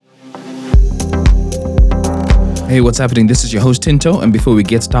Hey, what's happening? This is your host Tinto, and before we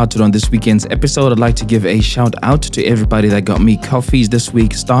get started on this weekend's episode, I'd like to give a shout out to everybody that got me coffees this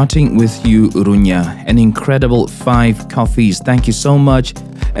week, starting with you, Urunya. An incredible 5 coffees. Thank you so much.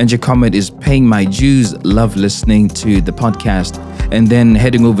 And your comment is paying my dues. Love listening to the podcast. And then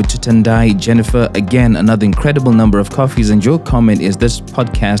heading over to Tendai, Jennifer, again, another incredible number of coffees. And your comment is this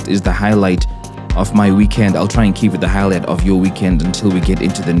podcast is the highlight of my weekend. I'll try and keep it the highlight of your weekend until we get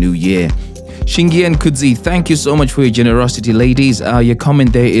into the new year. Shingi and Kudzi, thank you so much for your generosity, ladies. Your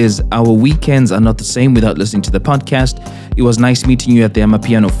comment there is, our weekends are not the same without listening to the podcast. It was nice meeting you at the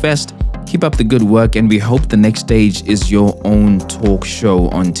Amapiano Fest. Keep up the good work, and we hope the next stage is your own talk show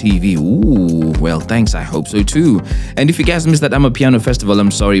on TV. Ooh, well, thanks. I hope so too. And if you guys missed that Amapiano Festival,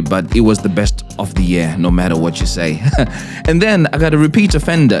 I'm sorry, but it was the best of the year, no matter what you say. And then I got a repeat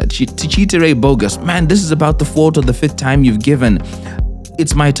offender, Tichitere Bogus. Man, this is about the 4th or the 5th time you've given.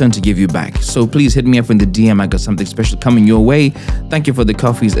 It's my turn to give you back. So please hit me up in the DM. I got something special coming your way. Thank you for the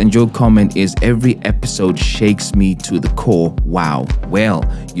coffees. And your comment is, every episode shakes me to the core. Wow. Well,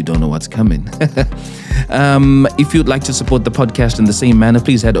 you don't know what's coming. If you'd like to support the podcast in the same manner,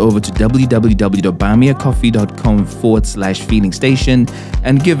 please head over to www.buymeacoffee.com/feeling station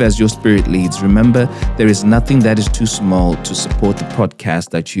and give as your spirit leads. Remember, there is nothing that is too small to support the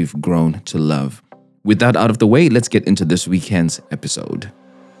podcast that you've grown to love. With that out of the way, let's get into this weekend's episode.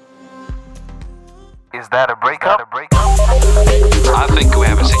 Is that a breakup? I think we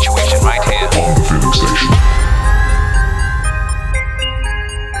have a situation right here. On the Feeling Station.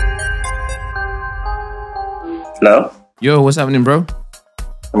 Hello? Yo, what's happening, bro?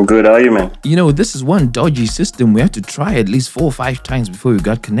 I'm good. How are you, man? You know, this is one dodgy system. We had to try at least 4 or 5 times before we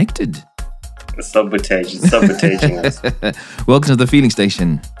got connected. It's sabotaging us. Welcome to the Feeling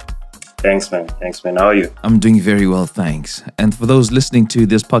Station. Thanks, man. How are you? I'm doing very well, thanks. And for those listening to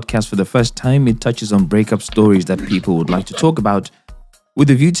this podcast for the first time, it touches on breakup stories that people would like to talk about,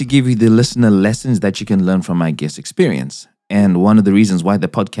 with a view to give you the listener lessons that you can learn from my guest experience. And one of the reasons why the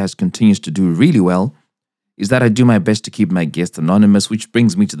podcast continues to do really well is that I do my best to keep my guests anonymous, which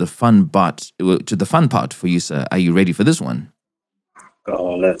brings me to the fun part for you, sir. Are you ready for this one?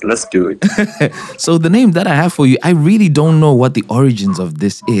 Oh, let's do it. So the name that I have for you, I really don't know what the origins of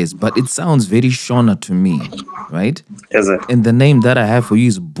this is, but it sounds very Shona to me, right? Is it? And the name that I have for you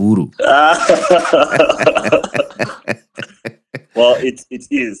is Buru. Well, it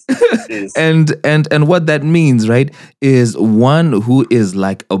is. And what that means, right, is one who is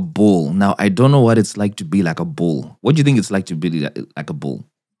like a bull. Now, I don't know what it's like to be like a bull. What do you think it's like to be like a bull?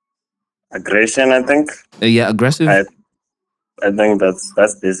 Aggression, I think. Yeah, aggressive? I think that's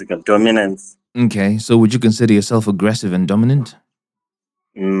basically dominance. Okay, so would you consider yourself aggressive and dominant?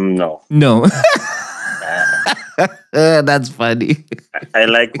 No. No. That's funny. I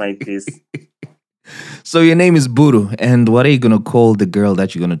like my peace. So your name is Buru, and what are you going to call the girl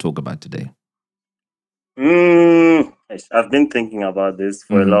that you're going to talk about today? I've been thinking about this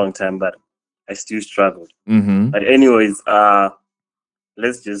for a long time, but I still struggled. But anyways,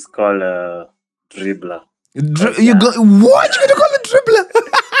 let's just call her Dribbler. What? You're going to call it Dribbler?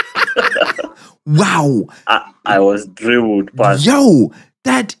 Wow. I was dribbled past. Yo,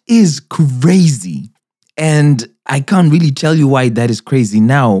 that is crazy. And I can't really tell you why that is crazy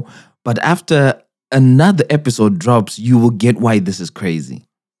now, but after another episode drops, you will get why this is crazy.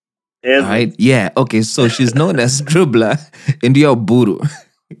 Yes. Right? Yeah. Okay, so she's known as Dribbler and you're Buru.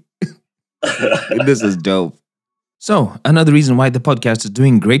 This is dope. So, another reason why the podcast is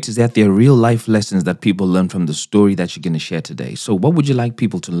doing great is that there are real life lessons that people learn from the story that you're going to share today. So, what would you like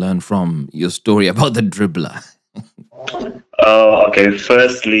people to learn from your story about the Dribbler? Oh, okay.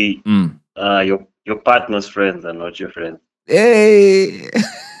 Firstly, your partner's friends are not your friends. Hey!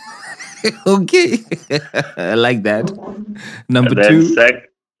 Okay. I like that. Number 2.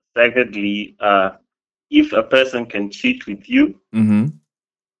 Secondly, if a person can cheat with you,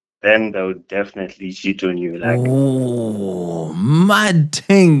 then they would definitely cheat on you. Oh, mad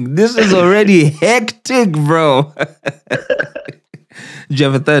thing. This is already hectic, bro. Do you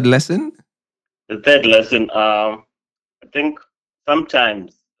have a third lesson? The third lesson, I think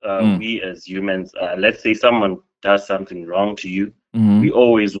sometimes we as humans, let's say someone does something wrong to you, we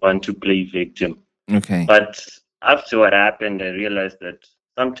always want to play victim. Okay. But after what happened, I realized that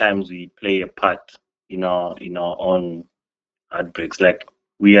sometimes we play a part in our own heartbreaks. Like,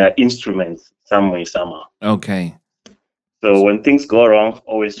 we are instruments some way, somehow. Okay. So when things go wrong,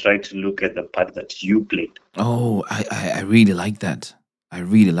 always try to look at the part that you played. Oh, I really like that. I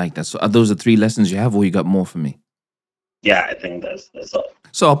really like that. So are those the 3 lessons you have, or you got more for me? Yeah, I think that's all.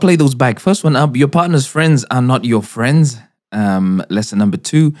 So I'll play those back. First one up, your partner's friends are not your friends. Lesson number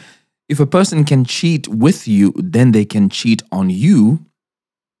 2, if a person can cheat with you, then they can cheat on you.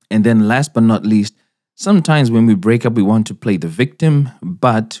 And then last but not least, sometimes when we break up, we want to play the victim,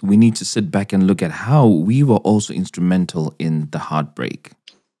 but we need to sit back and look at how we were also instrumental in the heartbreak.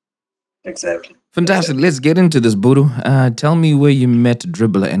 Exactly. Fantastic. Let's get into this, Buru. Tell me where you met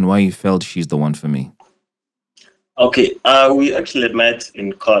Dribbler and why you felt she's the one for me. Okay. We actually met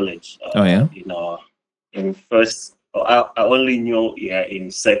in college. Oh, yeah? In first, I only knew her in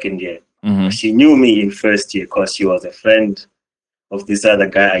second year. Mm-hmm. She knew me in first year because she was a friend of this other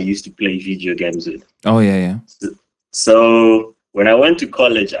guy I used to play video games with. Oh, yeah. So when I went to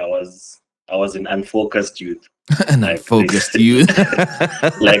college, I was an unfocused youth. An unfocused youth.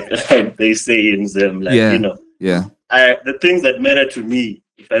 like they say in them, Yeah. The things that matter to me,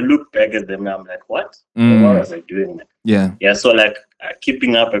 if I look back at them now, I'm like, what? What was I doing? Yeah. So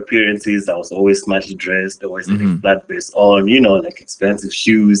keeping up appearances, I was always smartly dressed, always had a flat base on, like expensive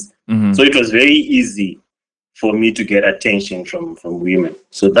shoes. Mm-hmm. So it was very easy for me to get attention from women.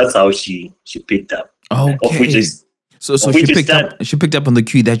 So that's how she picked up. Okay. So she picked up on the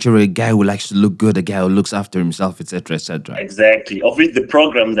cue that you're a guy who likes to look good, a guy who looks after himself, etc., etc. Exactly. Of which the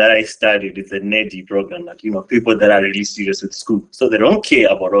program that I studied is a nerdy program, people that are really serious with school. So they don't care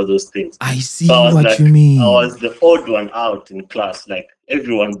about all those things. I see what you mean. I was the odd one out in class. Like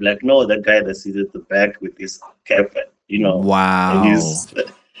everyone no, that guy that sits at the back with his cap, wow.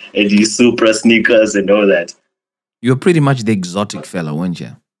 And his Supra sneakers and all that. You're pretty much the exotic fellow, weren't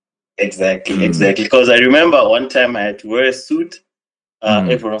you? Exactly. Because I remember one time I had to wear a suit.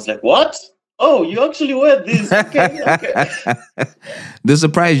 Everyone was like, what? Oh, you actually wear this? Okay. The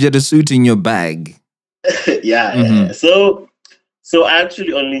surprise you had a suit in your bag. Yeah. So I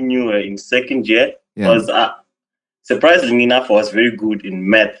actually only knew her in second year because surprisingly enough, I was very good in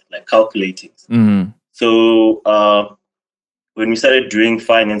math, like calculating. So when we started doing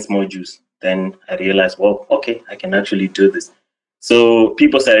finance modules, then I realized, well, okay, I can actually do this. So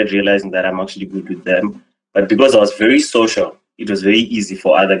people started realizing that I'm actually good with them. But because I was very social, it was very easy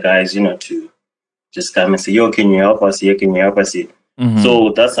for other guys, to just come and say, yo, can you help us here? Can you help us here?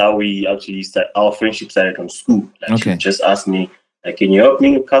 So that's how we actually our friendship started on school. She just asked me, can you help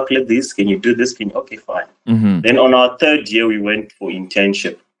me calculate this? Can you do this? Okay, fine. Then on our third year, we went for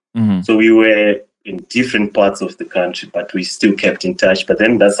internship. So we were in different parts of the country, but we still kept in touch. But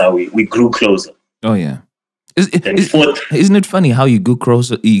then that's how we grew closer. Oh, yeah. Isn't it funny how you grew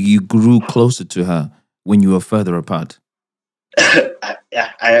closer? You grew closer to her when you were further apart. I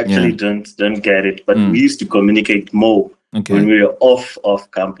actually don't get it, but we used to communicate more when we were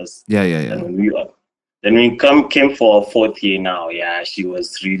off campus. Yeah. And when we came for our fourth year now, she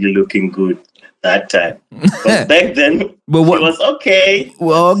was really looking good that time. But back then, she was okay.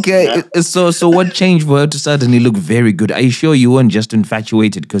 Well, okay. So what changed for her to suddenly look very good? Are you sure you weren't just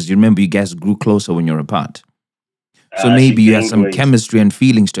infatuated? Because you remember you guys grew closer when you're apart. So maybe you had some chemistry and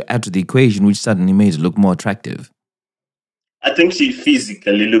feelings to add to the equation, which suddenly made it look more attractive. I think she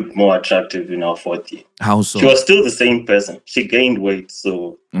physically looked more attractive in our fourth year. How so? She was still the same person. She gained weight,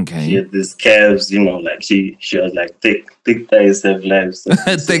 so she had these calves, she was like thick thighs save lives.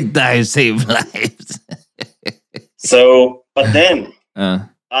 Thick thighs save lives. So, but then,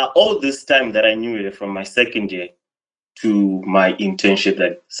 all this time that I knew her from my second year to my internship,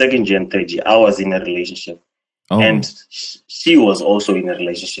 like second year and third year, I was in a relationship. Oh. And she was also in a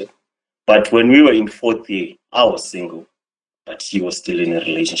relationship. But when we were in fourth year, I was single, but she was still in a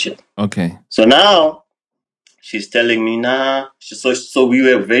relationship. Okay. So now she's telling me, so we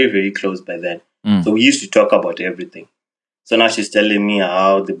were very, very close by then. So we used to talk about everything. So now she's telling me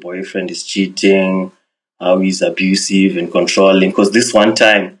how the boyfriend is cheating, how he's abusive and controlling. Because this one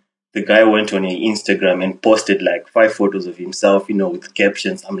time, the guy went on Instagram and posted like 5 photos of himself, with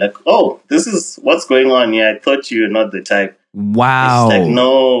captions. I'm like, oh, this is what's going on here. I thought you were not the type. Wow. It's like,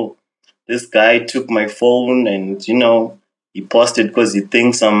 no, this guy took my phone and, he posted because he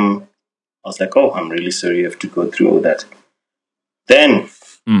thinks I was like, oh, I'm really sorry you have to go through all that. Then,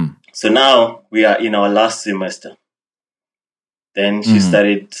 so now we are in our last semester. Then she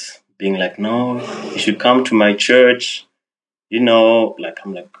started being like, no, you should come to my church. I'm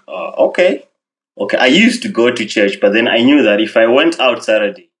like, okay. I used to go to church, but then I knew that if I went out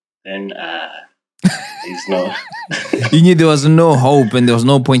Saturday, then there's no. You knew there was no hope and there was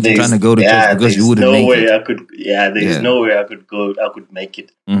no point in trying to go to church because you wouldn't make it. There's no way I could go. I could make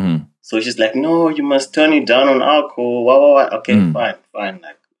it. So she's like, no, you must turn it down on alcohol. Okay, fine.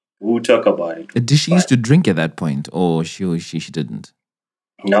 Like, we'll talk about it. Did she used to drink at that point, or she didn't?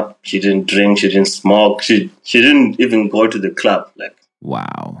 Nope, she didn't drink. She didn't smoke. She didn't even go to the club. Like,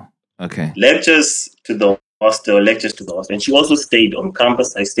 wow. Okay. Lectures to the hostel, lectures to the hostel. And she also stayed on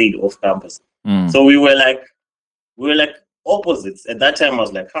campus. I stayed off campus. So we were like opposites. At that time, I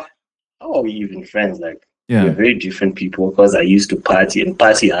was like, how are we even friends? Like, we're very different people, because I used to party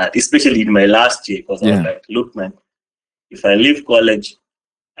hard, especially in my last year, because I was like, look, man, if I leave college,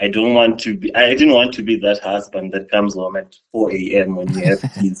 I didn't want to be that husband that comes home at 4 a.m. when you have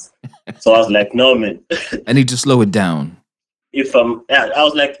kids. So I was like, no, man. I need to slow it down. I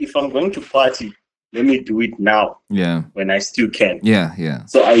was like, if I'm going to party, let me do it now. Yeah. When I still can. Yeah.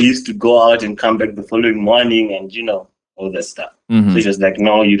 So I used to go out and come back the following morning and, all that stuff. So she was like,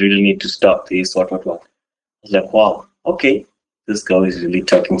 no, you really need to stop this, what. I was like, wow, okay. This girl is really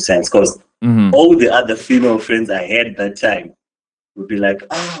talking sense. Because all the other female friends I had that time would be like,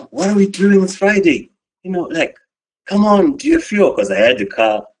 what are we doing? It's Friday. Like, come on, do you feel? Because I had a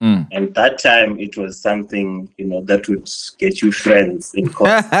car. And that time it was something, that would get you friends in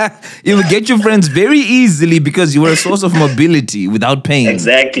course. It would get you friends very easily because you were a source of mobility without paying.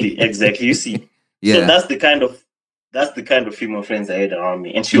 Exactly. You see. So that's the kind of female friends I had around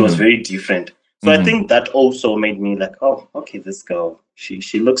me. And she was very different. So I think that also made me like, oh, okay, this girl,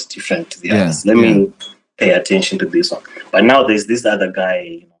 she looks different, to be honest. Let me pay attention to this one. But now there's this other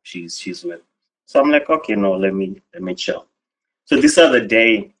guy, she's with. So I'm like, okay, no, let me chill. So this other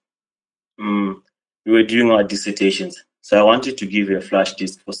day, we were doing our dissertations. So I wanted to give her a flash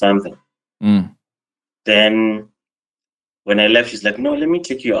disk for something. Then when I left, she's like, no, let me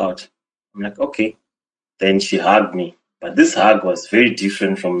take you out. I'm like, okay. Then she hugged me. But this hug was very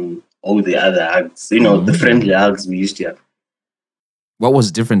different from all the other hugs, the friendly hugs we used to have. What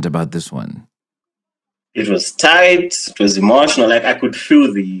was different about this one? It was tight. It was emotional. Like, I could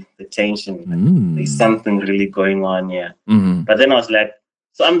feel the tension. Like, there's something really going on here. But then I was like,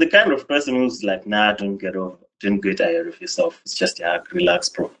 so I'm the kind of person who's like, nah, don't get ahead of yourself. It's just a hug. Relax,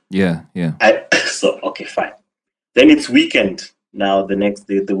 bro. Yeah. So, okay, fine. Then it's weekend. Now, the next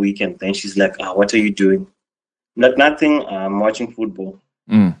day, the weekend. Then she's like, what are you doing? I'm like, nothing. I'm watching football.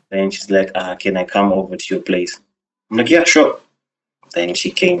 Then she's like, can I come over to your place? I'm like, yeah, sure. Then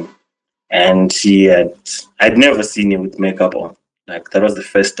she came. And I'd never seen her with makeup on. Like, that was the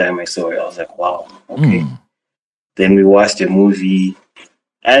first time I saw her. I was like, wow, okay. Then we watched a movie.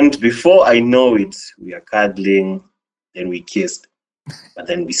 And before I know it, we are cuddling. Then we kissed. But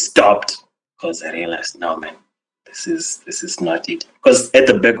then we stopped because I realized, no, man, this is not it. Because at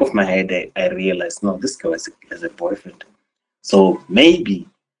the back of my head, I realized, no, this girl has a boyfriend. So maybe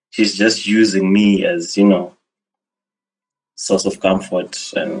she's just using me as, source of comfort,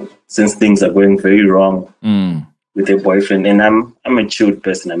 and since things are going very wrong with a boyfriend, and I'm a chilled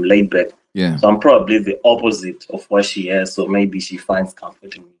person, I'm laid back, so I'm probably the opposite of what she has, so maybe she finds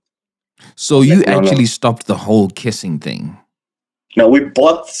comfort in me. So you actually stopped the whole kissing thing? No, we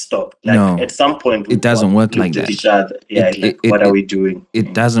both stopped. Like, at some point, it doesn't work like that. Each other. Yeah, what are we doing?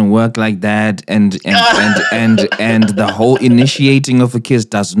 It doesn't work like that, and the whole initiating of a kiss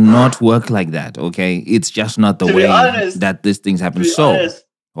does not work like that. Okay, it's just not the way that these things happen. So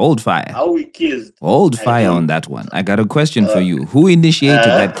hold fire. How we kissed? Hold fire on that one. I got a question for you. Who initiated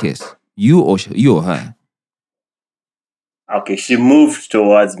that kiss? You or her? Okay, she moved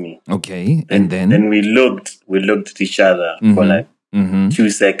towards me. Okay, and then we looked at each other for like 2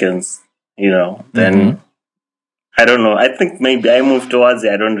 seconds, then I don't know. I think maybe I moved towards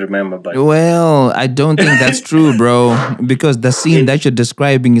it. I don't remember, but well, I don't think that's true, bro. Because the scene that you're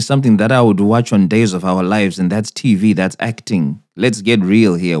describing is something that I would watch on Days of Our Lives, and that's TV, that's acting. Let's get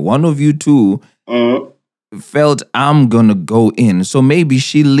real here. One of you two felt, I'm gonna go in. So maybe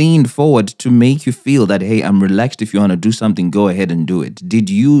she leaned forward to make you feel that, hey, I'm relaxed. If you want to do something, go ahead and do it. Did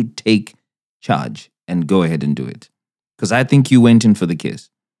you take charge and go ahead and do it? Because I think you went in for the kiss.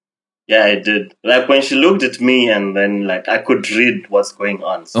 Yeah, I did. Like, when she looked at me, and then like I could read what's going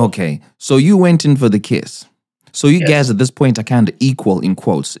on. So. Okay, so you went in for the kiss. So you guys at this point are kind of equal in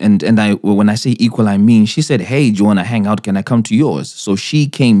quotes. And when I say equal, I mean, she said, hey, do you want to hang out? Can I come to yours? So she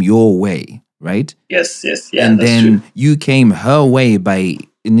came your way, right? Yes. Yeah, and then you came her way by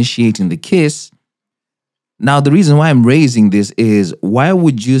initiating the kiss. Now, the reason why I'm raising this is, why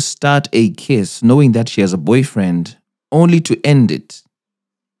would you start a kiss knowing that she has a boyfriend only to end it?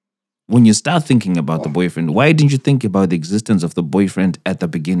 When you start thinking about the boyfriend, why didn't you think about the existence of the boyfriend at the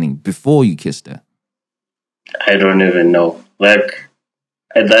beginning, before you kissed her? I don't even know. Like,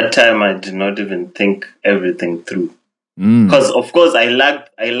 at that time, I did not even think everything through. Because, of course, I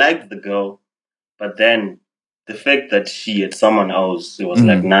liked the girl, but then the fact that she had someone else, it was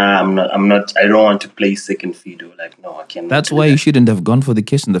like, nah, I'm not, I don't want to play second fiddle. Like, no, I can't. That's why you shouldn't have gone for the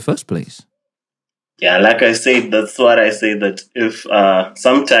kiss in the first place. Yeah, like I said, that's what I say, that if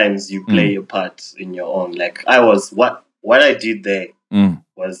sometimes you play a part in your own, like I was, what I did there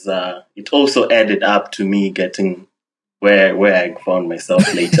was, it also added up to me getting where I found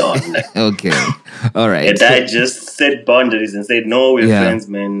myself later on. Like, okay. All right. And I just set boundaries and said, no, we're friends,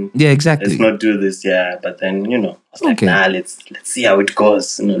 man. Yeah, exactly. Let's not do this. Yeah. But then, I was like, nah, let's see how it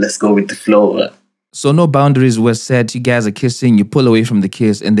goes. Let's go with the flow. So no boundaries were set. You guys are kissing, you pull away from the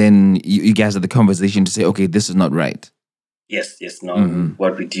kiss, and then you guys had the conversation to say, okay, this is not right. Yes, no,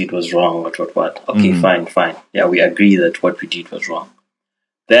 what we did was wrong, what. Okay, fine. Yeah, we agree that what we did was wrong.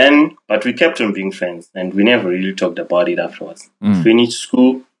 Then, but we kept on being friends, and we never really talked about it afterwards. We finished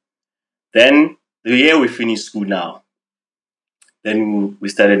school. Then, the year we finished school now, then we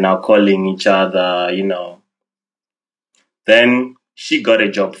started now calling each other, Then she got a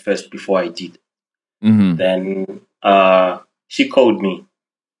job first before I did. Then she called me.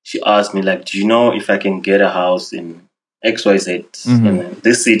 She asked me, like, do you know if I can get a house in XYZ in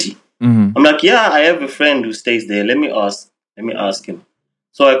this city? I'm like, yeah, I have a friend who stays there. Let me ask him.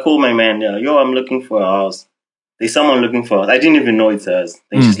 So I called my man. Yo, I'm looking for a house. There's someone looking for a house. I didn't even know it's hers.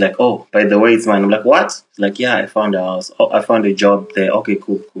 Then she's like, oh, by the way, it's mine. I'm like, what? She's like, yeah, I found a house. Oh, I found a job there. Okay,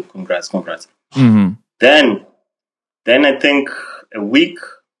 cool. Congrats. Then I think a week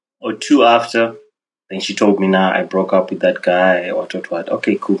or two after, then she told me, now I broke up with that guy. What.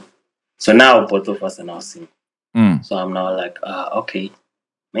 Okay, cool. So now both of us are now single. So I'm now like, okay,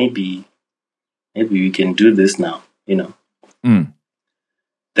 maybe we can do this now,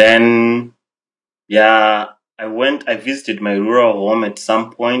 Then, yeah, I visited my rural home at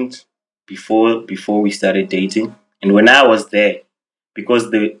some point before we started dating. And when I was there, because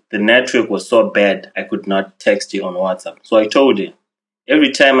the network was so bad, I could not text you on WhatsApp. So I told her,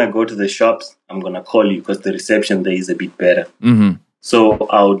 every time I go to the shops, I'm going to call you because the reception there is a bit better. So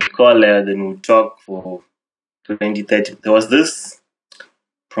I would call her, then we'd talk for 20, 30. There was this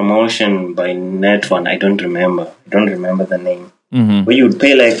promotion by Net1. I don't remember the name. Where you would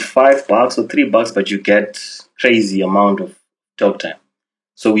pay like $5 or $3, but you get crazy amount of talk time.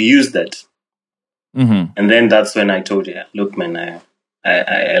 So we used that. And then that's when I told her, look, man,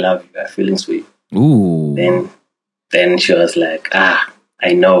 I love you. I'm feeling sweet. Ooh. Then she was like,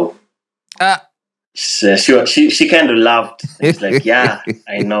 I know. She kind of laughed. She's like, yeah,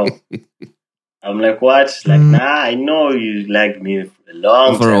 I know. I'm like, what? She's like, nah, I know you liked me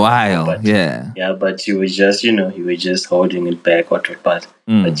for a while, but, yeah. Yeah, but you were just, you were just holding it back,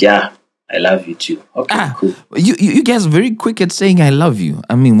 but yeah, I love you too. Okay, cool. You guys are very quick at saying I love you.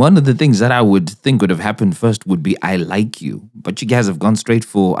 I mean, one of the things that I would think would have happened first would be I like you. But you guys have gone straight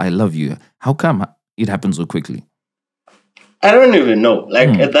for I love you. How come it happened so quickly? I don't even know. Like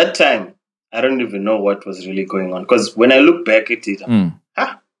at that time, I don't even know what was really going on. Because when I look back at it,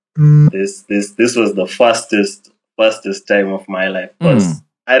 this was the fastest time of my life. Because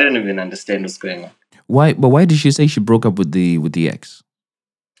I don't even understand what's going on. Why? But why did she say she broke up with the ex?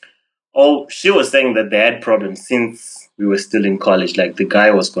 Oh, she was saying that they had problems since we were still in college. Like the guy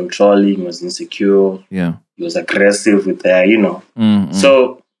was controlling, was insecure. Yeah, he was aggressive with her.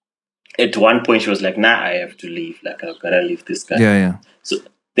 So at one point she was like, "Nah, I have to leave. Like I've gotta leave this guy." Yeah. So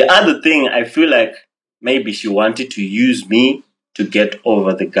the other thing, I feel like maybe she wanted to use me to get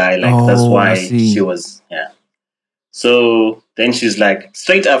over the guy. Like that's why she was. Yeah. So then she's like,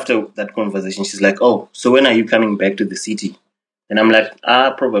 straight after that conversation, she's like, "Oh, so when are you coming back to the city?" And I'm like,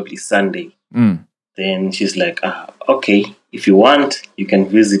 probably Sunday. Then she's like, okay, if you want, you can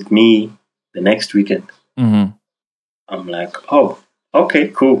visit me the next weekend. I'm like, oh, okay,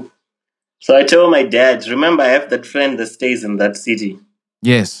 cool. So I tell my dad, remember I have that friend that stays in that city.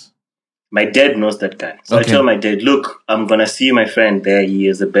 Yes. My dad knows that guy. So I tell my dad, look, I'm going to see my friend there. He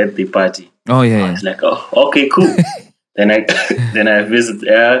has a birthday party. Oh, yeah. He's like, oh, okay, cool. Then I visit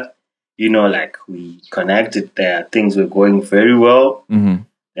her. Like we connected there. Things were going very well. And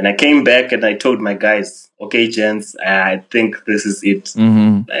I came back and I told my guys, okay, gents, I think this is it.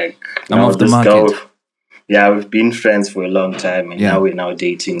 Like, I'm off the market. Yeah, we've been friends for a long time and now we're now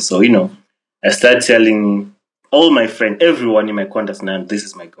dating. So, I started telling all my friends, everyone in my contacts now, this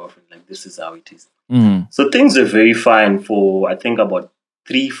is my girlfriend. Like, this is how it is. So things were very fine for, I think, about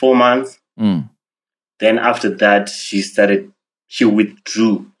 3-4 months. Then after that, she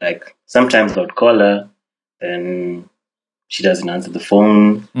withdrew. Like, sometimes I'd call her, then she doesn't answer the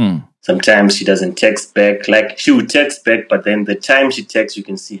phone. Sometimes she doesn't text back. Like, she would text back, but then the time she texts, you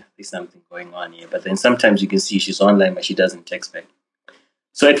can see there's something going on here. But then sometimes you can see she's online, but she doesn't text back.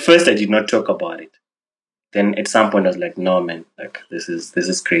 So at first, I did not talk about it. Then at some point, I was like, no, man, like, this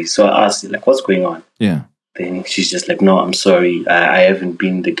is crazy. So I asked her, like, what's going on? Yeah. Then she's just like, no, I'm sorry. I haven't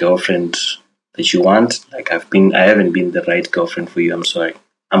been the girlfriend that you want. Like I haven't been the right girlfriend for you. I'm sorry.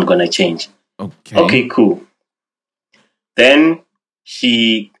 I'm gonna change. Okay, cool. Then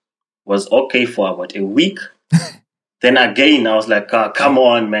she was okay for about a week. Then again, I was like, come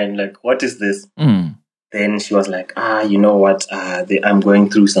on, man. Like, what is this? Then she was like, you know what? I'm going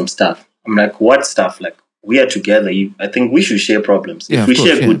through some stuff. I'm like, what stuff? Like, we are together. I think we should share problems. If we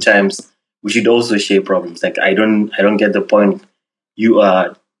share good times, we should also share problems. Like, I don't get the point. You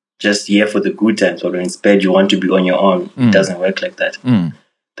are just here for the good times, or instead you want to be on your own. It doesn't work like that.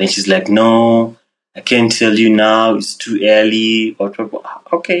 Then she's like, no, I can't tell you now. It's too early.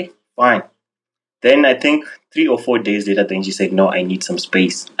 Okay, fine. Then I think 3 or 4 days later, then she said, no, I need some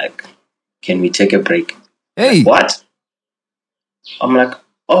space. Like, can we take a break? Hey. Like, what? I'm like,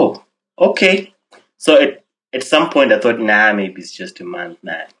 oh, okay. So at some point I thought, maybe it's just a month,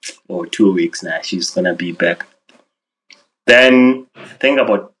 or 2 weeks, she's going to be back. Then I think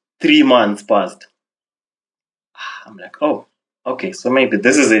about 3 months passed. I'm like, oh, okay, so maybe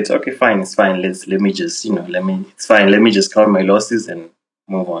this is it. Okay, fine, it's fine. It's fine. Let me just count my losses and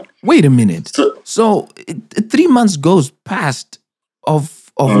move on. Wait a minute. So 3 months goes past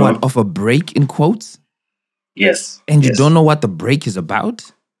of what? Of a break in quotes? Yes. And you don't know what the break is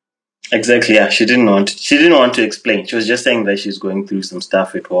about? Exactly. Yeah. She didn't want to explain. She was just saying that she's going through some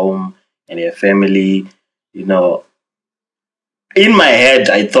stuff at home and her family. In my head,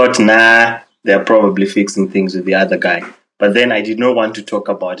 I thought, they're probably fixing things with the other guy. But then I did not want to talk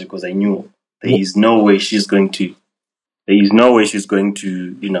about it because I knew there is no way she's going to,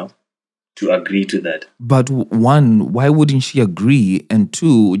 to agree to that. But one, why wouldn't she agree? And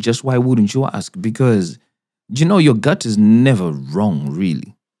two, just why wouldn't you ask? Because, your gut is never wrong,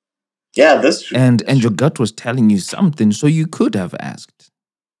 really. Yeah, that's true. And your gut was telling you something, so you could have asked.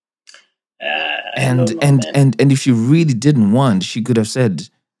 And if she really didn't want, she could have said,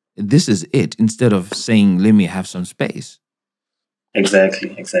 this is it, instead of saying, let me have some space.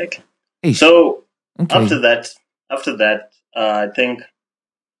 Exactly. Hey, so after that, I think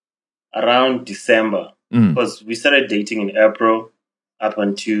around December, because we started dating in April up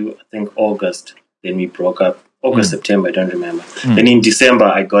until I think August. Then we broke up. August, September, I don't remember. Then in December,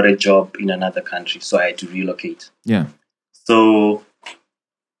 I got a job in another country, so I had to relocate. Yeah. So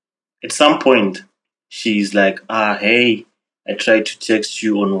at some point, she's like, hey, I tried to text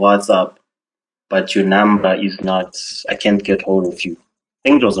you on WhatsApp, but your number is not, I can't get hold of you. I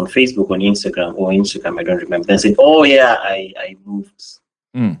think it was on Facebook, on Instagram, I don't remember. Then I said, oh yeah, I moved.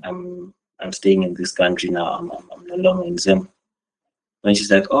 I'm staying in this country now. I'm no longer in Zim. And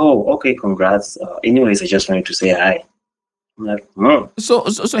she's like, oh, okay, congrats. Anyways, I just wanted to say hi. I'm like, So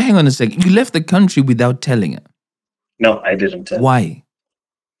hang on a second. You left the country without telling her? No, I didn't tell. Why?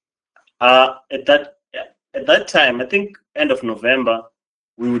 At that time, I think end of November,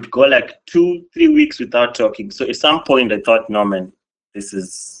 we would go like 2-3 weeks without talking. So at some point, I thought, no, man, this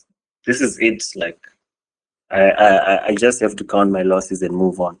is it. Like, I just have to count my losses and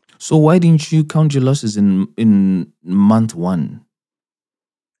move on. So why didn't you count your losses in month 1?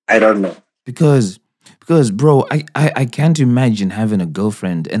 I don't know. Because bro, I can't imagine having a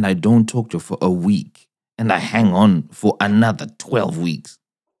girlfriend and I don't talk to her for a week and I hang on for another 12 weeks.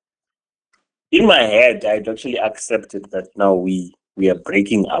 In my head, I'd actually accepted that now we are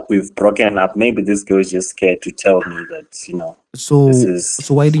breaking up. We've broken up. Maybe this girl is just scared to tell me that,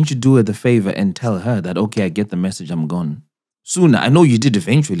 So why didn't you do her the favor and tell her that, okay, I get the message, I'm gone? Sooner. I know you did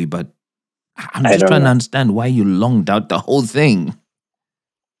eventually, but I'm just trying to understand why you longed out the whole thing.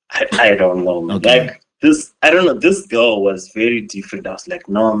 I don't know, man. Okay. Like this, I don't know. This girl was very different. I was like,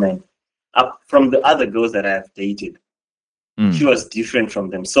 no, man. From the other girls that I have dated, she was different from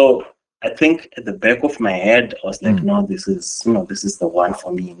them. So I think at the back of my head, I was like, no, this is the one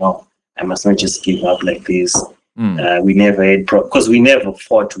for me. No, I must not just give up like this. We never had because we never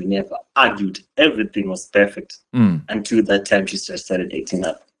fought, we never argued. Everything was perfect until that time she just started acting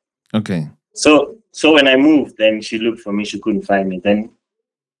up. Okay. So when I moved, then she looked for me. She couldn't find me. Then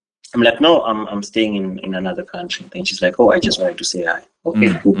I'm like, no, I'm staying in another country. Then she's like, oh, I just wanted to say hi.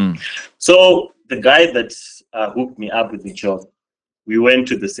 Okay, cool. So the guy that hooked me up with the job, we went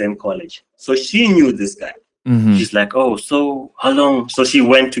to the same college. So she knew this guy. She's like, oh, so how long? So she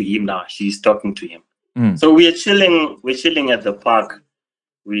went to him now. She's talking to him. So we're chilling at the park.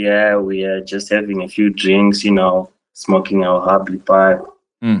 We are just having a few drinks, smoking our happy pipe.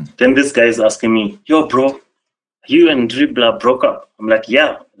 Then this guy is asking me, yo, bro, you and Dribbler broke up. I'm like,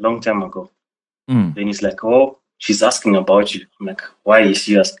 yeah, a long time ago. Then he's like, oh, she's asking about you. I'm like, why is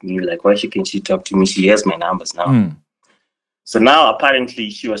she asking you? Like, why can't she talk to me? She has my numbers now. So now apparently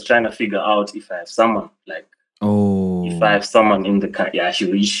she was trying to figure out if I have someone, like, if I have someone in the car. Yeah,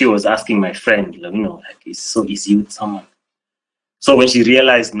 she was asking my friend, like, is he with someone? So when she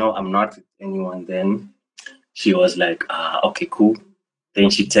realized, no, I'm not with anyone, then she was like, okay, cool. Then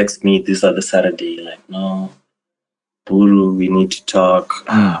she texted me this other Saturday, like, no, Buru, we need to talk.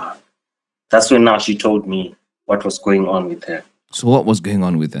 That's when now she told me what was going on with her. So what was going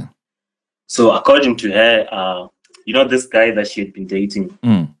on with her? So according to her, this guy that she had been dating,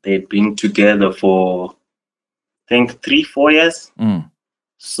 they'd been together for, I think, 3-4 years.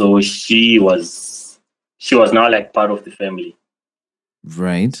 So she was now like part of the family.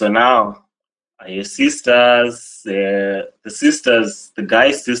 Right. So now her sisters, the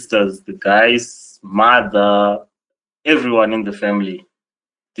guy's sisters, the guy's mother, everyone in the family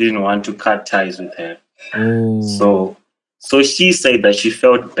didn't want to cut ties with her. So she said that she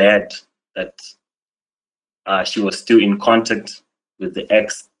felt bad that she was still in contact with the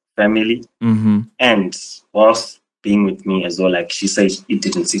ex family, and whilst being with me as well. Like, she said it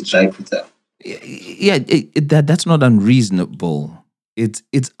didn't sit right with her. Yeah, that's not unreasonable.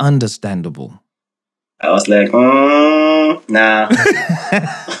 It's understandable. I was like, nah.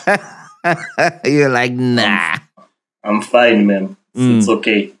 You're like, nah. I'm fine, man. It's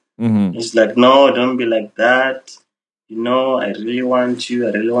okay. It's like, no, don't be like that. I really want you.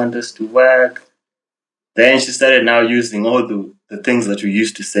 I really want us to work. Then she started now using all the things that we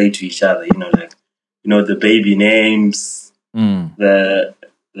used to say to each other, the baby names,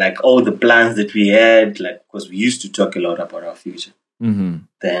 like all the plans that we had, like, because we used to talk a lot about our future.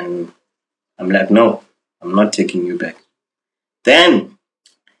 Then I'm like, no, I'm not taking you back. Then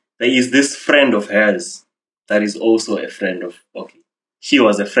there is this friend of hers that is also a friend of, she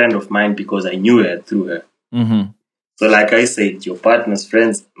was a friend of mine because I knew her through her. So like I said, your partner's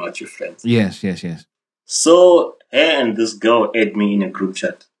friends, not your friends. Yes. So her and this girl add me in a group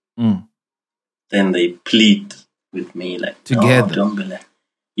chat. Then they plead with me like, together. No, don't be like,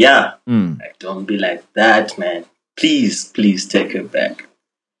 yeah, like, don't be like that, man. Please take her back.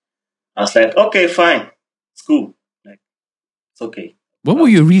 I was like, okay, fine, it's cool, like, it's okay. What were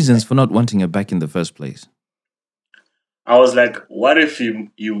your reasons for not wanting her back in the first place? I was like, what if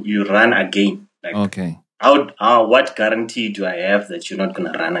you run again? Like, okay, what guarantee do I have that you're not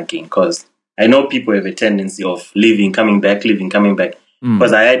gonna run again? Because I know people have a tendency of leaving, coming back.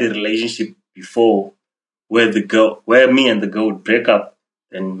 Because I had a relationship before where me and the girl would break up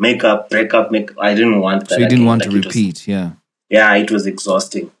and make up, break up, make. I didn't want that. So you didn't want to repeat, yeah. Yeah, it was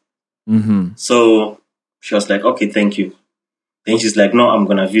exhausting. So she was like, okay, thank you. Then she's like, no, I'm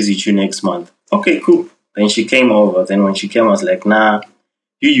gonna visit you next month. Okay, cool. Then she came over. Then when she came, I was like, nah,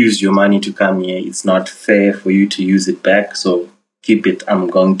 you used your money to come here. It's not fair for you to use it back. So keep it. I'm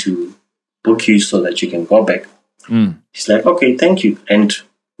going to book you so that you can go back. She's like, okay, thank you. And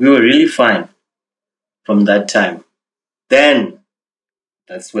we were really fine from that time. Then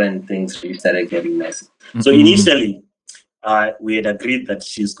that's when things really started getting messy. So initially, we had agreed that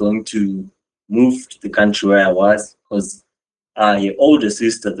she's going to move to the country where I was, because her older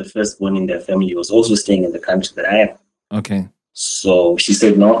sister, the firstborn in their family, was also staying in the country that I am. Okay. So she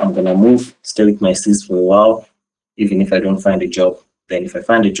said, no, I'm going to move, stay with my sis for a while, even if I don't find a job. Then if I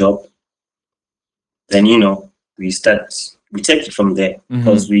find a job, then, we take it from there.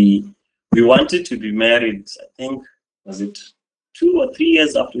 Because we wanted to be married, I think, was it 2 or 3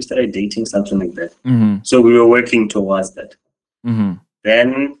 years after we started dating, something like that. So we were working towards that.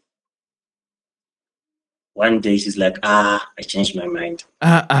 Then one day she's like, I changed my mind.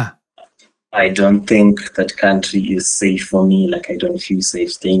 I don't think that country is safe for me. Like, I don't feel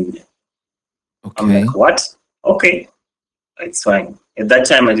safe staying there. Okay. I'm like, what? Okay, it's fine. At that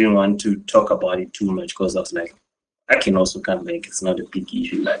time, I didn't want to talk about it too much because I was like, I can also come back. It's not a big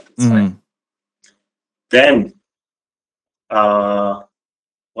issue. Like, it's fine. Then,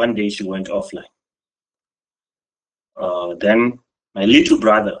 one day she went offline. Then my little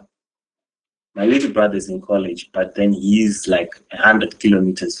brother is in college, but then he's like 100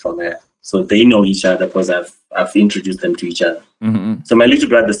 kilometers from her. So they know each other because I've introduced them to each other. So my little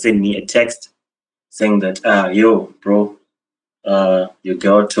brother sent me a text saying that, yo, bro, your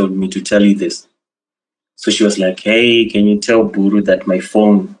girl told me to tell you this. So she was like, hey, can you tell Buru that my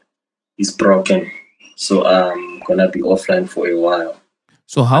phone is broken? So I'm going to be offline for a while.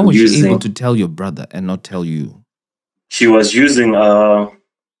 So how was she able to tell your brother and not tell you? She was using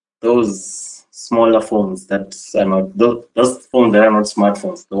those smaller phones that are not those phones that are not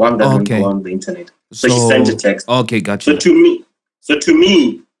smartphones, the one that don't go on the internet. So she sent a text. Okay, gotcha. So to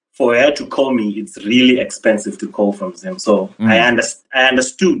me, for her to call me, it's really expensive to call from them. So I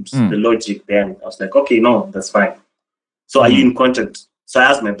understood the logic then. I was like, okay, no, that's fine. So are you in contact? So I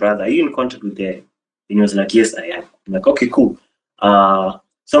asked my brother, are you in contact with her? And he was like, yes, I am. I'm like, okay, cool.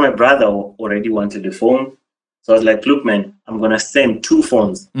 So my brother already wanted a phone. So I was like, look, man, I'm going to send 2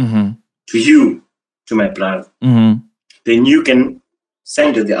 phones to you, to my brother. Then you can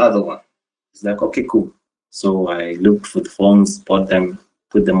send the other one. He's like, okay, cool. So I looked for the phones, bought them,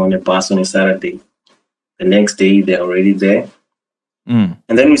 put them on a bus on a Saturday. The next day, they're already there. And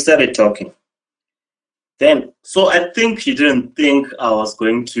then we started talking. Then, so I think she didn't think I was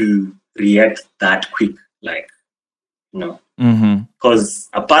going to react that quick, like, because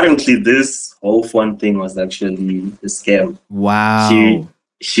apparently this whole phone thing was actually a scam. Wow.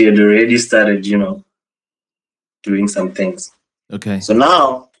 She had already started, doing some things. Okay. So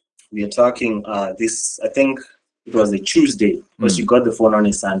now we are talking. This, I think it was a Tuesday, because she got the phone on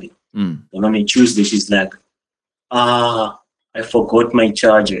a Sunday. And on a Tuesday, she's like, I forgot my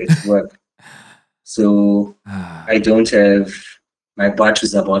charger at work. So I don't have, my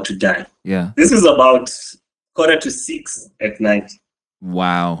battery's about to die. Yeah. This is about 5:45 at night.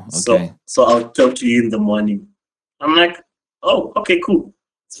 Wow. Okay. So I'll talk to you in the morning. I'm like, oh, okay, cool.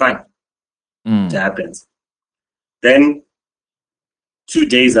 It's fine. It happens. Then 2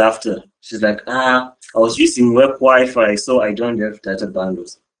 days after, she's like, I was using work Wi-Fi, so I don't have data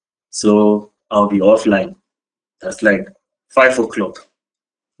bundles. So I'll be offline. That's like 5 o'clock.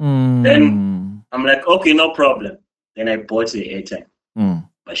 Then I'm like, okay, no problem. Then I bought her airtime,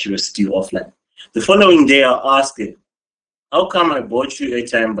 but she was still offline. The following day, I asked her, how come I bought you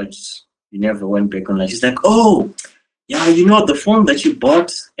airtime, but you never went back online? She's like, oh, yeah, the phone that you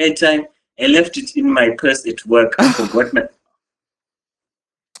bought airtime, I left it in my purse at work. I forgot my...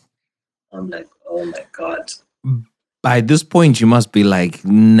 I'm like, oh my God. By this point, you must be like,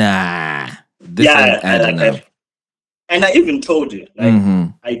 nah, this ain't adding up. And I even told her,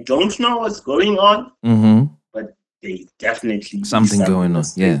 like, I don't know what's going on, but there's definitely something going on.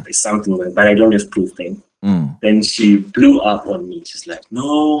 Yeah. There's something going on, but I don't have proof then. Then she blew up on me. She's like,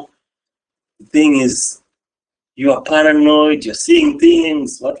 no, the thing is, you are paranoid, you're seeing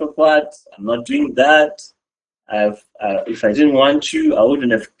things, what? I'm not doing that. If I didn't want you, I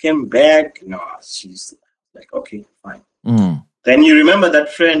wouldn't have came back. No, she's like, okay, fine. Then you remember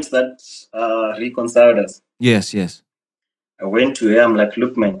that friend that reconciled us? Yes, yes. I went to her. I'm like,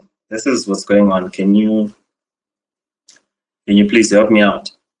 look, man, this is what's going on. Can you please help me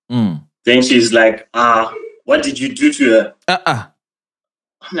out? Then she's like, what did you do to her?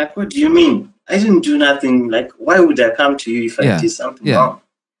 I'm like, what do you mean? I didn't do nothing. Like, why would I come to you if I did something wrong?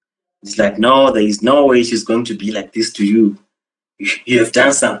 It's like, no, there is no way she's going to be like this to you. You have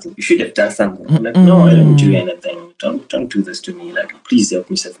done something. You should have done something. I'm like, no, I didn't do anything. Don't do this to me. Like, please help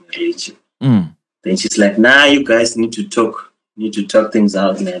me save my relationship. Then she's like, nah, you guys need to talk things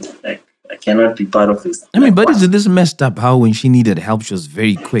out, man. Like, I cannot be part of this. But isn't this messed up how when she needed help, she was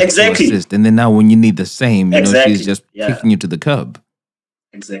very quick to assist. And then now when you need the same, she's just kicking you to the curb.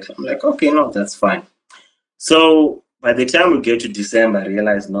 Exactly. I'm like, okay, no, that's fine. So by the time we get to December, I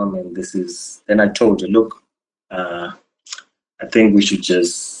realized, no, man, then I told her, look, I think we should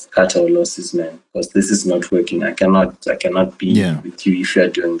just cut our losses, man, because this is not working. I cannot be with you if you are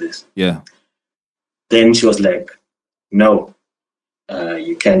doing this. Yeah. Then she was like, no,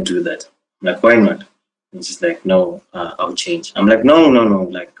 you can't do that. I'm like, why not? And she's like, no, I'll change. I'm like, no,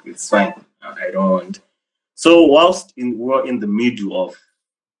 like, it's fine. I don't want. So whilst we're in the middle of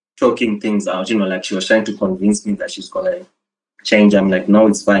talking things out, like she was trying to convince me that she's going to change. I'm like, no,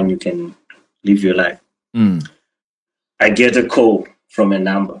 it's fine. You can live your life. I get a call from a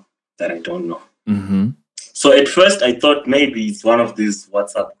number that I don't know. So at first I thought maybe it's one of these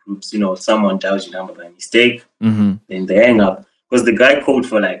WhatsApp groups, someone dials your number by mistake, then they hang up. Because the guy called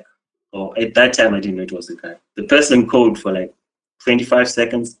for at that time I didn't know it was the guy. The person called for 25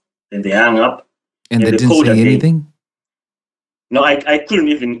 seconds, then they hung up. And they didn't say anything? No, I couldn't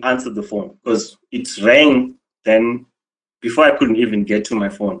even answer the phone because it rang. Then before I couldn't even get to my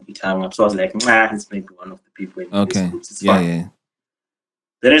phone, it hung up. So I was like, nah, it's maybe one of the people in this group. It's fine. Yeah.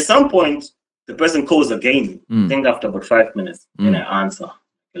 Then at some point, the person calls again. I think after about 5 minutes, then I answer.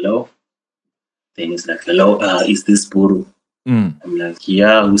 Hello? Then he's like, hello, is this Buru? I'm like,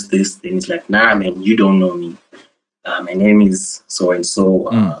 yeah, who's this? Then he's like, nah, man, you don't know me. My name is so-and-so.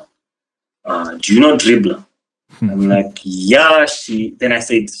 Do you know Dribbler? I'm like, yeah, then I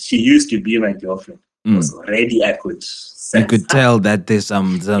said, she used to be my girlfriend. So already I could sense. You could tell that there's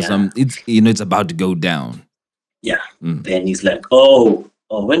some it's about to go down. Yeah. Then he's like, oh,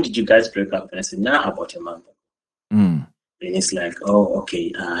 when did you guys break up? And I said, nah, about a month. Then he's like, oh,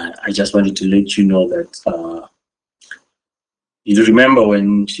 okay. I just wanted to let you know that you remember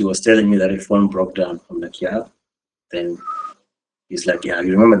when she was telling me that her phone broke down? I'm like, yeah. Then he's like, yeah,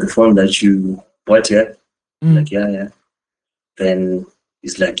 you remember the phone that you what, yeah? Like, yeah. Then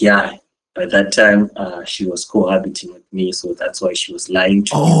he's like, yeah, by that time, she was cohabiting with me, so that's why she was lying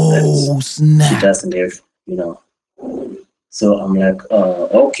to you that snap. she doesn't have, So I'm like,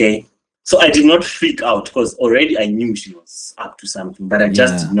 okay. So I did not freak out because already I knew she was up to something, but I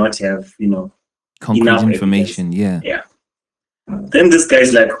just did not have, concrete enough information. Evidence. Yeah. Then this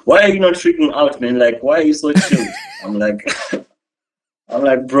guy's like, why are you not freaking out, man? Like, why are you so chilled? I'm like,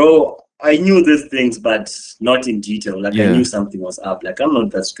 bro, I knew these things, but not in detail. Like, I knew something was up. Like, I'm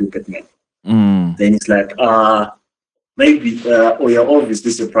not that stupid, man. Then it's like, maybe, or you're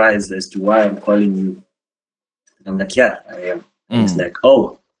obviously surprised as to why I'm calling you. And I'm like, yeah, I am. And it's like,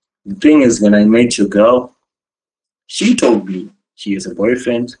 oh, the thing is, when I met your girl, she told me she has a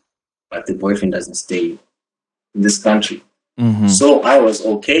boyfriend, but the boyfriend doesn't stay in this country. So I was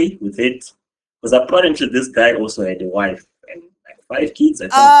okay with it because apparently this guy also had a wife and like 5 kids. I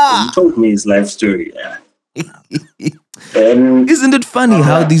think he told me his life story. Yeah. Isn't it funny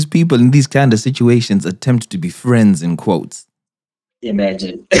how these people in these kind of situations attempt to be friends in quotes?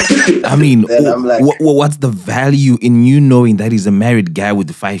 Imagine. I mean, what's the value in you knowing that he's a married guy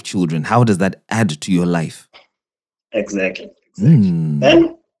with 5 children? How does that add to your life? Exactly.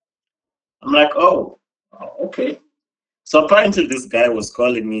 Then I'm like, oh, okay. So apparently this guy was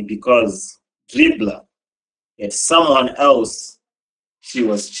calling me because Dribbler had someone else she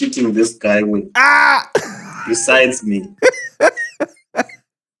was cheating this guy with besides me.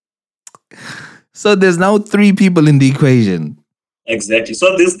 So there's now 3 people in the equation. Exactly.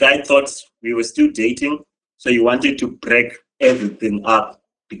 So this guy thought we were still dating. So he wanted to break everything up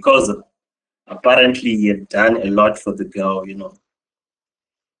because apparently he had done a lot for the girl,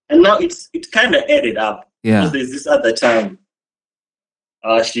 And now it kind of added up. Yeah. Because there's this other time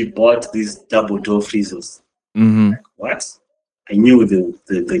she bought these double door freezers. Like, what? I knew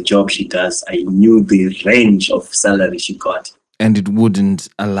the job she does. I knew the range of salary she got. And it wouldn't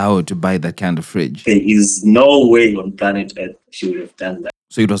allow her to buy that kind of fridge. There is no way on planet Earth she would have done that.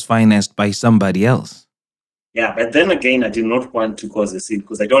 So it was financed by somebody else. Yeah, but then again, I did not want to cause a scene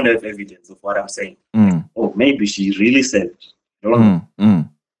because I don't have evidence of what I'm saying. Oh, maybe she really said it. I don't know.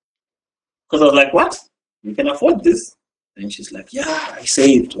 Because I was like, what? You can afford this? And she's like, yeah, I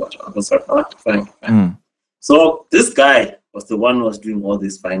saved. I was like, oh, fine. So this guy was the one who was doing all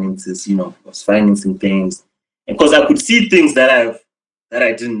these finances, was financing things. And because I could see things that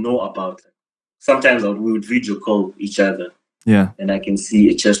I didn't know about. Sometimes we would video call each other. Yeah. And I can see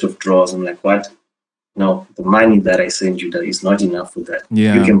a chest of drawers. I'm like, what? No, the money that I send you that is not enough for that.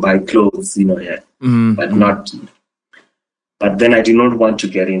 Yeah. You can buy clothes, but not. But then I did not want to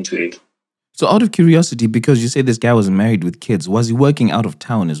get into it. So out of curiosity, because you say this guy was married with kids, was he working out of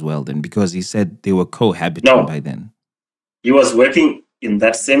town as well then? Because he said they were cohabiting by then. He was working in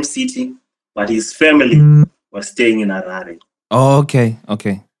that same city, but his family was staying in Harare. Oh, okay.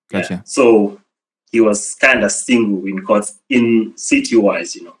 Gotcha. Yeah. So he was kind of single in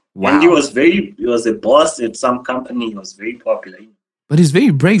city-wise, Wow. And he was a boss at some company. He was very popular. But he's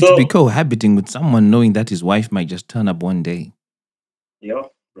very brave to be cohabiting with someone knowing that his wife might just turn up one day. Yeah,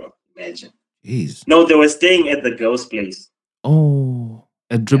 bro, imagine. Jeez. No, they were staying at the girl's place. Oh,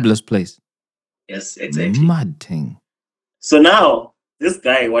 at Dribbler's place. Yes, exactly. Mad thing. So now, this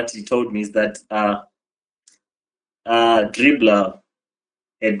guy, what he told me is that Dribbler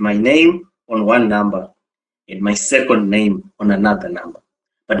had my name on one number and my second name on another number.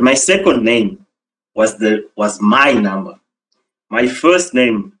 But my second name was my number. My first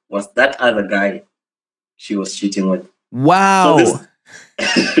name was that other guy she was cheating with. Wow. So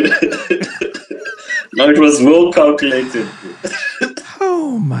now it was well calculated.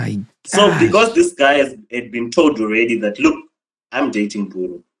 Oh my God. So because this guy had been told already that, look, I'm dating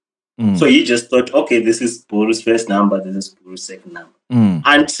Buru. So he just thought, okay, this is Buru's first number, this is Buru's second number.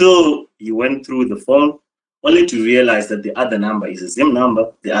 Until he went through the phone, only to realize that the other number is the same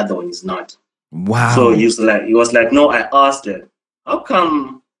number, the other one is not. Wow. So he was like, no, I asked her, how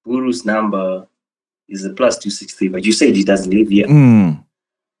come Buru's number is a +263, but you said he doesn't live here?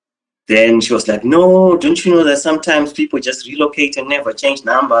 Then she was like, no, don't you know that sometimes people just relocate and never change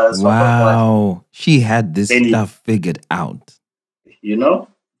numbers? Wow. She had this stuff figured out.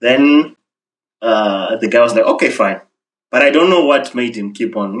 Then the guy was like, okay, fine. But I don't know what made him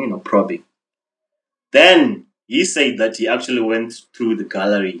keep on, probing. Then he said that he actually went through the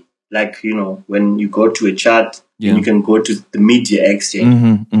gallery. Like, when you go to a chat, and you can go to the media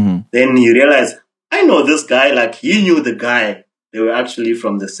exchange. Then he realized, I know this guy, like he knew the guy. They were actually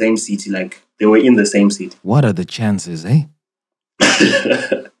from the same city, like they were in the same city. What are the chances, eh?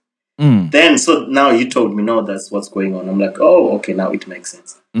 Then, so now you told me, no, that's what's going on. I'm like, oh, okay, now it makes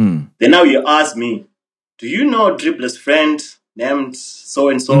sense. Then now you ask me, do you know Dribbler's friend named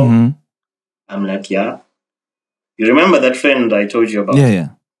so-and-so? I'm like, yeah. You remember that friend I told you about? Yeah.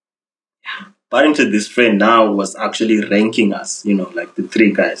 Apparently, this friend now was actually ranking us, like the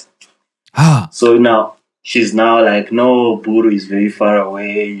three guys. Ah. So now she's now like, no, Buru is very far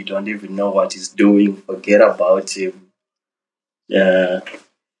away. You don't even know what he's doing. Forget about him.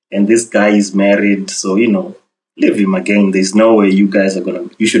 And this guy is married. So, leave him again. There's no way you guys are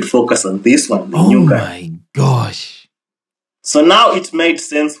you should focus on this one, the new guy. Oh my gosh. So now it made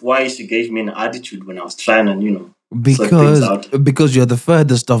sense why she gave me an attitude when I was trying to, sort things out. Because you're the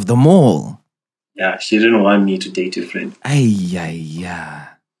furthest of them all. Yeah, she didn't want me to date a friend. Yeah.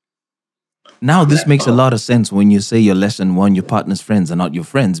 Now this makes a lot of sense when you say you're less than one, your partner's friends are not your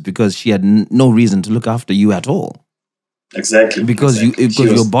friends, because she had no reason to look after you at all. Exactly. Because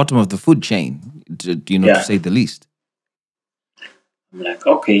you're bottom of the food chain, to say the least. I'm like,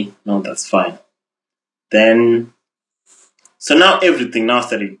 okay, no, that's fine. Then, so now everything now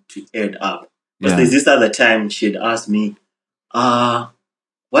started to add up. Because there's this other time she'd asked me,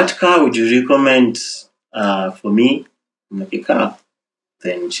 what car would you recommend for me? I'm like, a car.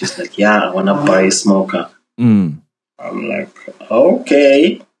 Then she's like, yeah, I want to buy a small car. I'm like,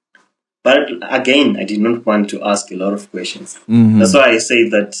 okay. But again, I did not want to ask a lot of questions. That's why I say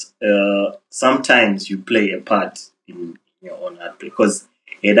that sometimes you play a part in your own heart. Because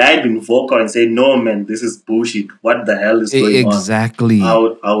had I been vocal and said, no, man, this is bullshit. What the hell is going on? Exactly.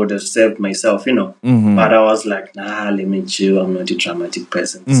 I would have saved myself, But I was like, nah, let me chill. I'm not a dramatic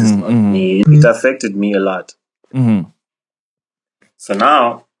person. This is not me. It affected me a lot. So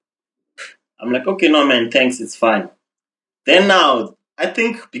now, I'm like, okay, no, man, thanks. It's fine. Then now, I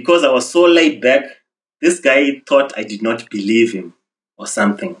think because I was so laid back, this guy thought I did not believe him or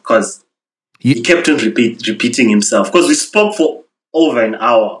something. Because he kept on repeating himself. Because we spoke for over an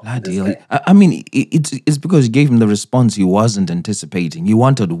hour. I mean, it's because you gave him the response he wasn't anticipating. You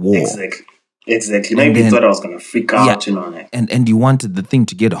wanted war. Exactly. Maybe he thought I was going to freak out, And you wanted the thing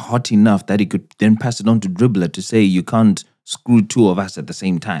to get hot enough that he could then pass it on to Dribbler to say you can't screw two of us at the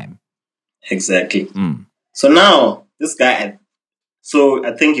same time. Exactly. So now, this guy,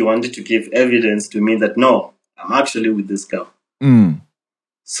 I think he wanted to give evidence to me that, no, I'm actually with this girl.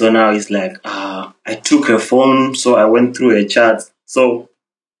 So now he's like, I took her phone, so I went through her chats. So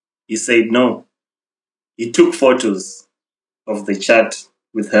he said, no, he took photos of the chat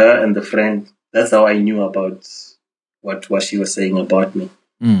with her and the friend. That's how I knew about what she was saying about me.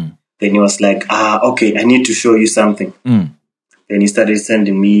 Then he was like, okay, I need to show you something. Then he started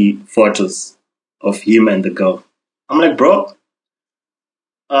sending me photos of him and the girl. I'm like, bro,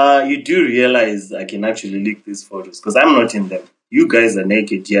 you do realize I can actually leak these photos because I'm not in them. You guys are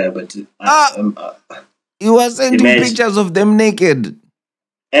naked, yeah, but you were sending pictures of them naked.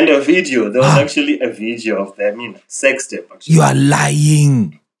 And a video. There was actually a video of them in sex tape. Actually. You are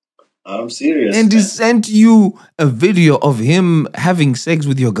lying. I'm serious. And he sent you a video of him having sex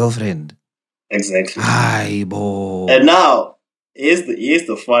with your girlfriend. Exactly. Hi, boy. And now, here's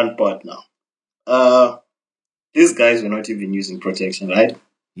the fun part now. These guys were not even using protection, right?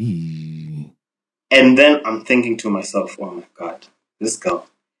 And then I'm thinking to myself, oh my God, this girl.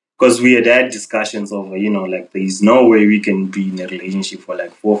 Because we had discussions over, like there's no way we can be in a relationship for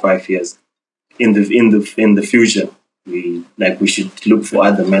like 4 or 5 years. In the future, we should look for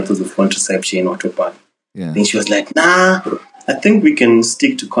other methods of contraception or to. Yeah. Then she was like, nah, I think we can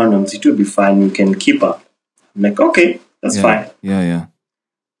stick to condoms. It will be fine. We can keep up. I'm like, okay, that's fine. Yeah.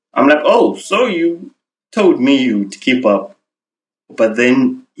 I'm like, oh, so you told me you'd keep up, but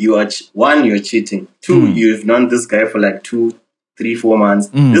then you're cheating. 2, you've known this guy for like 2, 3, 4 months.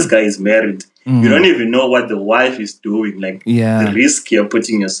 This guy is married. You don't even know what the wife is doing. Like the risk you're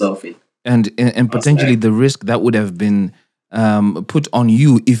putting yourself in. And potentially the risk that would have been put on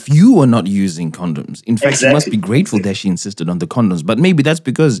you if you were not using condoms. In fact, you must be grateful that she insisted on the condoms. But maybe that's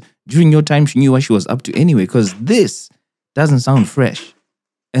because during your time she knew what she was up to anyway, because this doesn't sound fresh.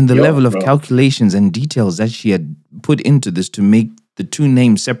 And the level of calculations and details that she had put into this to make the two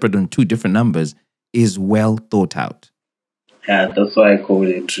names separate on 2 different numbers is well thought out. Yeah, that's why I call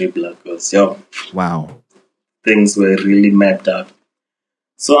it dribbler, because wow, things were really mapped out.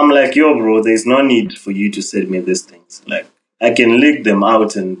 So I'm like, bro, there's no need for you to send me these things. Like, I can leak them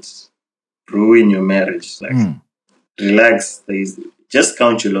out and ruin your marriage. Like, relax. Just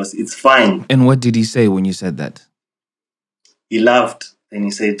count your loss. It's fine. And what did he say when you said that? He laughed and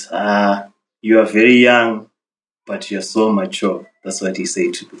he said, you are very young, but you're so mature. That's what he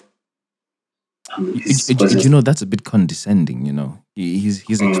said to me. You know, that's a bit condescending, you know. He's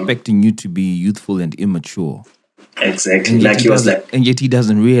expecting you to be youthful and immature. Exactly. Like he was like, and yet he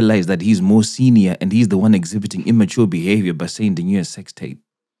doesn't realize that he's more senior and he's the one exhibiting immature behavior by saying the newest sex tape.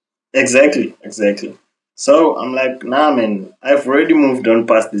 Exactly. So I'm like, nah, man, I've already moved on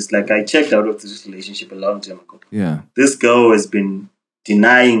past this. Like, I checked out of this relationship a long time ago. Yeah. This girl has been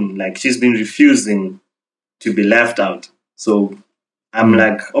denying, like, she's been refusing to be left out. So I'm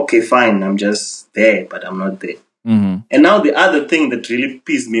like, okay, fine, I'm just there, but I'm not there. Mm-hmm. And now the other thing that really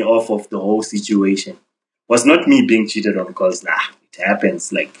pissed me off of the whole situation was not me being cheated on, because, it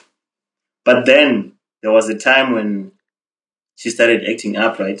happens. Like, but then there was a time when she started acting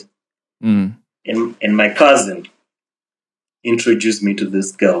up, right? Mm. And my cousin introduced me to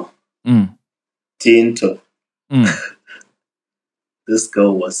this girl, Tinto. This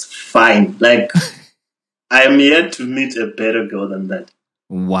girl was fine. Like, I am yet to meet a better girl than that.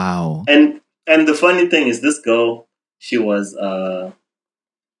 Wow. And the funny thing is, this girl, she was an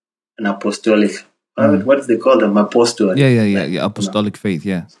apostolic. What do they call them? Apostle. Yeah. Apostolic faith,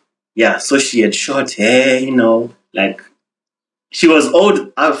 yeah. Yeah, so she had short hair, like, she was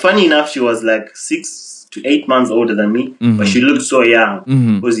old. Funny enough, she was like 6 to 8 months older than me, but she looked so young.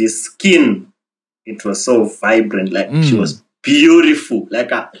 Because her skin, it was so vibrant. Like, she was beautiful.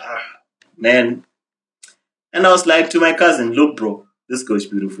 Like, man. And I was like to my cousin, look, bro, this girl is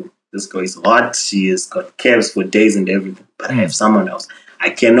beautiful. This girl is hot. She has got calves for days and everything. But I have someone else. I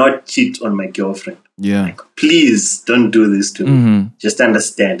cannot cheat on my girlfriend. Yeah. Like, please don't do this to me. Just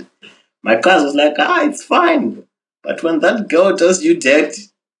understand. My cousin was like, it's fine. But when that girl does you dirty,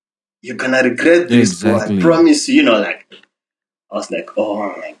 you're going to regret this, exactly. bro. I promise you, like, I was like, oh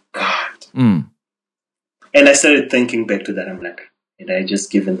my God. And I started thinking back to that. I'm like, had I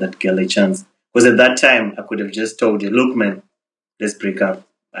just given that girl a chance? Because at that time, I could have just told her, look, man, let's break up.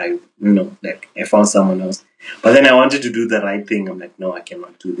 I found someone else. But then I wanted to do the right thing. I'm like, no, I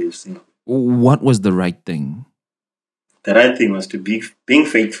cannot do this. What was the right thing? The right thing was to be being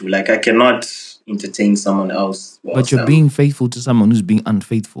faithful. Like, I cannot entertain someone else. But you're being faithful to someone who's being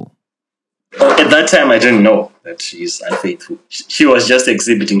unfaithful. At that time, I didn't know that she's unfaithful. She was just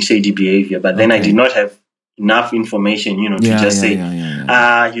exhibiting shady behavior. But then I did not have enough information, to just say,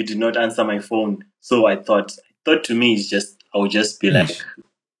 you did not answer my phone. So I thought to me, it's just, I would just be like,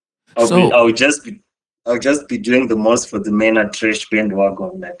 I'll just be doing the most for the men at trash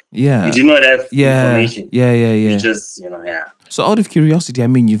bandwagon. Like, you do not have information. You just, So out of curiosity, I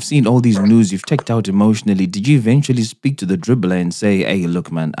mean, you've seen all these news, you've checked out emotionally. Did you eventually speak to the dribbler and say, hey,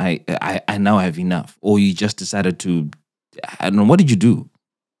 look, man, I now have enough? Or you just decided to, I don't know, what did you do?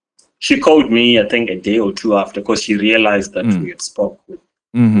 She called me, I think, a day or two after, because she realized that we had spoke with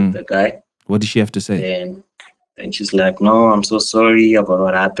the guy. What did she have to say? And she's like, no, I'm so sorry about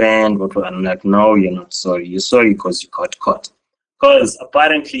what happened. I'm like, no, you're not sorry. You're sorry because you got caught. Because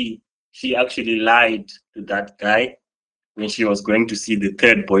apparently she actually lied to that guy when she was going to see the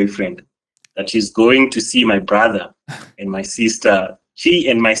third boyfriend, that she's going to see my brother and my sister. She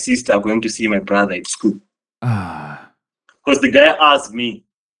and my sister are going to see my brother at school. Because the guy asked me,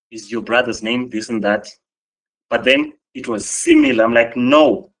 is your brother's name this and that? But then it was similar. I'm like,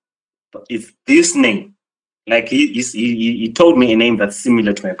 no, but it's this name. Like, he told me a name that's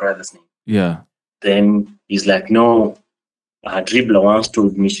similar to my brother's name. Yeah. Then he's like, no, her dribbler once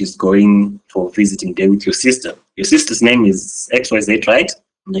told me she's going for a visiting day with your sister. Your sister's name is XYZ, right?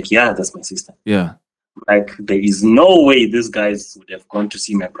 I'm like, yeah, that's my sister. Yeah. Like, there is no way these guys would have gone to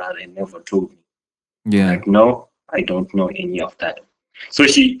see my brother and never told me. Yeah. Like, no, I don't know any of that. So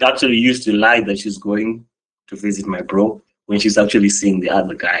she actually used to lie that she's going to visit my bro when she's actually seeing the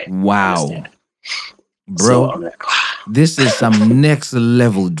other guy. Wow. Bro, so I'm like, this is some next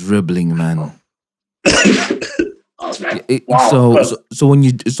level dribbling, man. I was like, wow. So when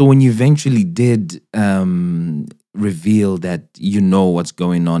you eventually did reveal that you know what's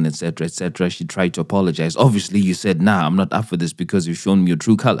going on, etc., she tried to apologize. Obviously, you said, "Nah, I'm not up for this because you've shown me your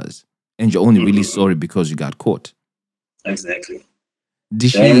true colors, and you're only really sorry because you got caught." Exactly.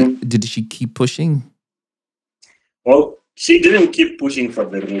 Did she keep pushing? Well, she didn't keep pushing for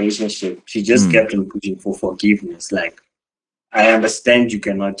the relationship. She just kept on pushing for forgiveness. Like, I understand you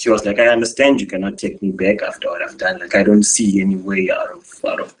cannot. She was like, I understand you cannot take me back after what I've done. Like, I don't see any way out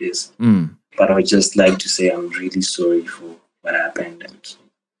of this. But I would just like to say I'm really sorry for what happened.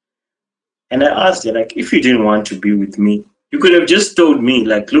 And I asked her, like, if you didn't want to be with me, you could have just told me,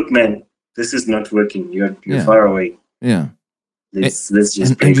 like, look, man, this is not working. You're far away. Yeah. Let's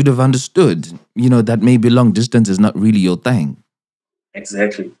just and you'd have understood, that maybe long distance is not really your thing.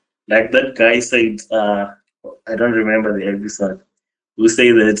 Exactly. Like that guy said, I don't remember the episode, who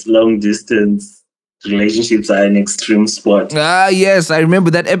say that long distance relationships are an extreme sport. Yes, I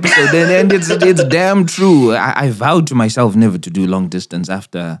remember that episode, and it's damn true. I vowed to myself never to do long distance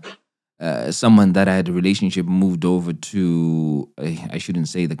after someone that I had a relationship moved over to, I shouldn't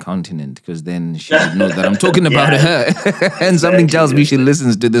say the continent, because then she would know that I'm talking about her. And something tells me she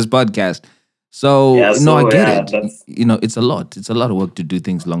listens to this podcast. So, I get it. It's a lot. It's a lot of work to do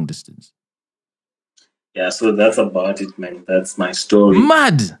things long distance. Yeah, so that's about it, man. That's my story.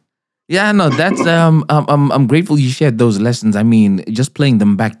 Mad! Yeah, no, that's I'm grateful you shared those lessons. I mean, just playing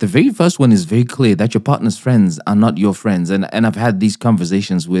them back. The very first one is very clear that your partner's friends are not your friends. And I've had these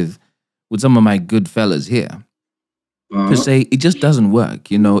conversations with some of my good fellas here to say it just doesn't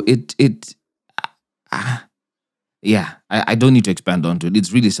work. I don't need to expand onto it.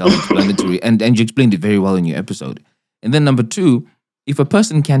 It's really self-explanatory, and you explained it very well in your episode. And then number 2, if a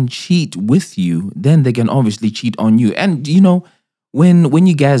person can cheat with you, then they can obviously cheat on you. And when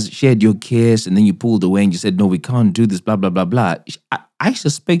you guys shared your kiss and then you pulled away and you said, no, we can't do this, blah, blah, blah, blah, I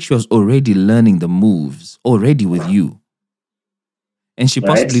suspect she was already learning the moves already with you. And she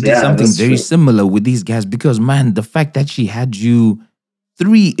possibly did something very similar with these guys because, man, the fact that she had you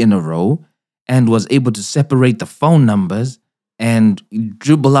 3 in a row and was able to separate the phone numbers and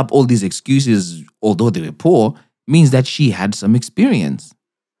dribble up all these excuses, although they were poor, means that she had some experience.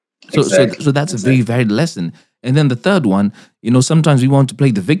 So that's a very valid lesson. And then the third one, sometimes we want to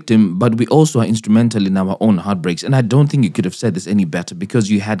play the victim, but we also are instrumental in our own heartbreaks. And I don't think you could have said this any better because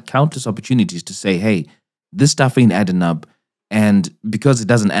you had countless opportunities to say, hey, this stuff ain't adding up. And because it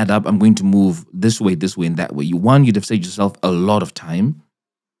doesn't add up, I'm going to move this way, and that way. You'd have saved yourself a lot of time.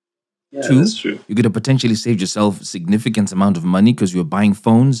 Yeah, 2, that's true. You could have potentially saved yourself significant amount of money because you're buying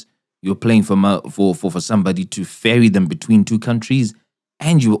phones, you're paying for somebody to ferry them between 2 countries,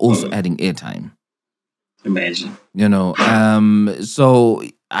 and you were also adding airtime. Imagine. Those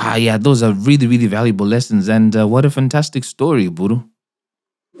are really, really valuable lessons, and what a fantastic story, Buru.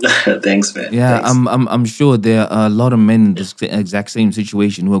 Thanks, man. Yeah, Thanks. I'm sure there are a lot of men in this exact same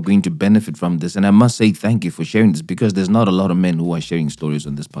situation who are going to benefit from this. And I must say thank you for sharing this because there's not a lot of men who are sharing stories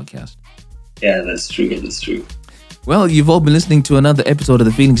on this podcast. Yeah, that's true. That's true. Well, you've all been listening to another episode of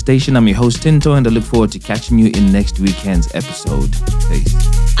The Feeling Station. I'm your host, Tinto, and I look forward to catching you in next weekend's episode. Peace.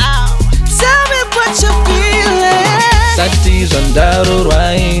 Tell me what you're feeling. Satis on Daru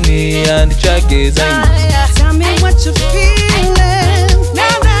Raini and Chake Zain. Tell me what you're feeling.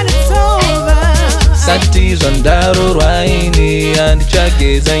 Now that it's over. Satis on Daru Raini and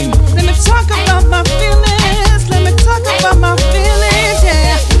Chake Zain. Let me talk about my feelings. Let me talk about my feelings,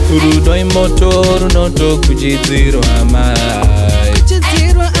 yeah. Urudoi motoru noto kujidziru amai.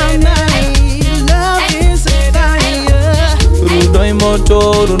 Kujidziru amai. Love is a fire. Urudoi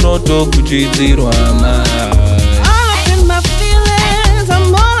motoru noto kujidziru amai.